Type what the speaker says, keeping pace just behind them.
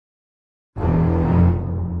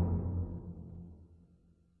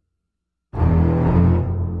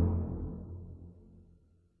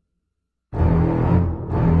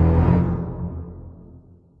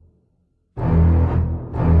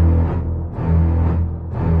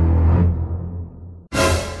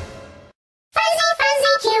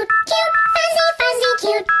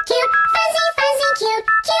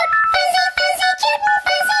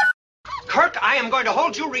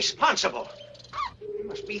responsible? There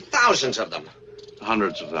must be thousands of them.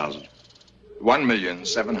 Hundreds of thousands.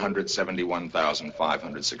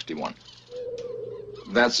 1,771,561.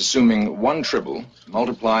 That's assuming one tribble,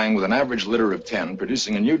 multiplying with an average litter of 10,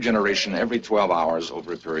 producing a new generation every 12 hours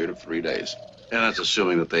over a period of 3 days. And that's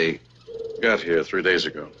assuming that they got here 3 days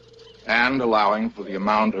ago. And allowing for the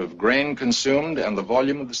amount of grain consumed and the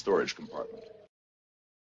volume of the storage compartment.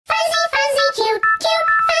 Fuzzy, fuzzy, cute, cute,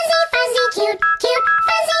 fuzzy, fuzzy, cute, cute,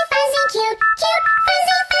 fuzzy, fuzzy, cute, cute,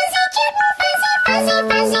 fuzzy, fuzzy, cute, fuzzy, fuzzy,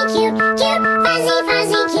 fuzzy, cute, cute, fuzzy,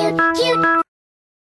 fuzzy, cute, cute.